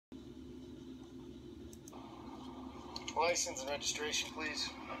License and registration, please.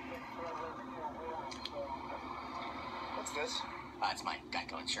 What's this? It's my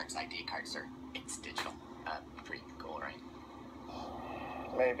Geico insurance ID card, sir. It's digital. Pretty cool, right?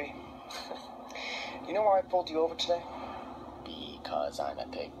 Maybe. You know why I pulled you over today? Because I'm a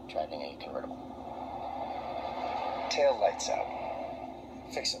pig driving a convertible. Tail lights out.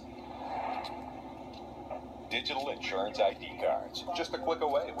 Fix it. Digital insurance ID cards. Just a click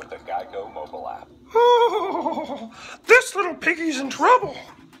away with the Geico mobile app. Oh, this little piggy's in trouble.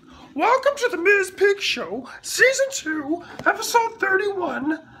 Welcome to the Ms. Pig Show, Season 2, Episode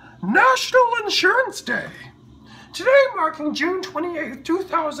 31, National Insurance Day. Today, marking June 28,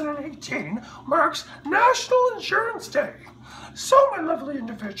 2018, marks National Insurance Day. So, my lovely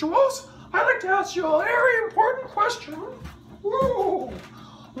individuals, I'd like to ask you a very important question. Ooh,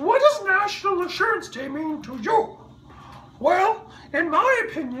 what does National Insurance Day mean to you? Well, in my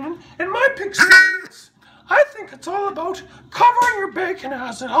opinion, in my pig experience, I think it's all about covering your bacon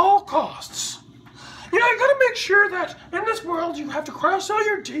ass at all costs. You know, you gotta make sure that in this world you have to cross all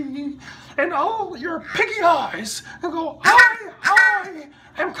your T and all your piggy I's and go, I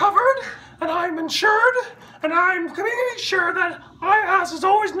am covered and I'm insured and I'm making sure that my ass is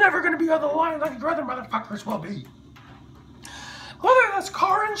always never gonna be on the line like your other motherfuckers will be. Whether that's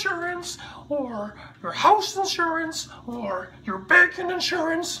car insurance, or your house insurance, or your bacon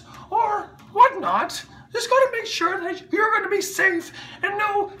insurance, or whatnot, just gotta make sure that you're gonna be safe and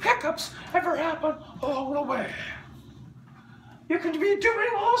no hiccups ever happen along the way. You can be doing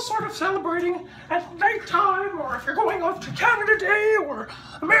all sort of celebrating at nighttime, or if you're going out to Canada Day or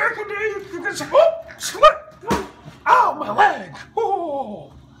American Day, you can say, oh, slip, ow, my leg,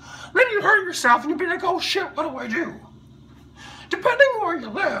 oh. Then you hurt yourself and you'd be like, oh shit, what do I do? Depending where you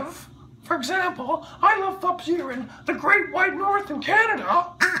live, for example, I live up here in the Great White North in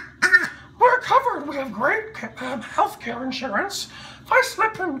Canada. We're covered. We have great health care insurance. If I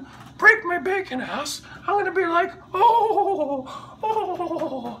slip and break my bacon ass, I'm going to be like, oh,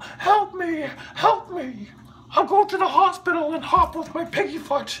 help me, help me. I'll go to the hospital and hop with my piggy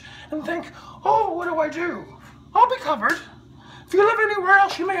foot and think, oh, what do I do? I'll be covered. If you live anywhere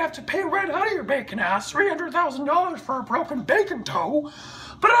else, you may have to pay right out of your bacon ass $300,000 for a broken bacon toe.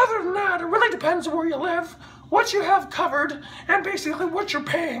 But other than that, it really depends on where you live, what you have covered, and basically what you're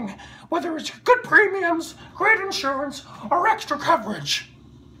paying, whether it's good premiums, great insurance, or extra coverage.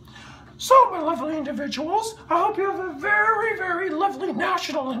 So, my lovely individuals, I hope you have a very, very lovely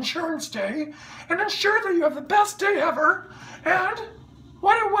National Insurance Day, and ensure that you have the best day ever, and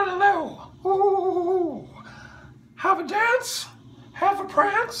what I want to know, ooh, have a dance, have a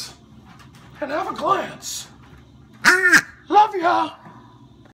prance, and have a glance. Love ya!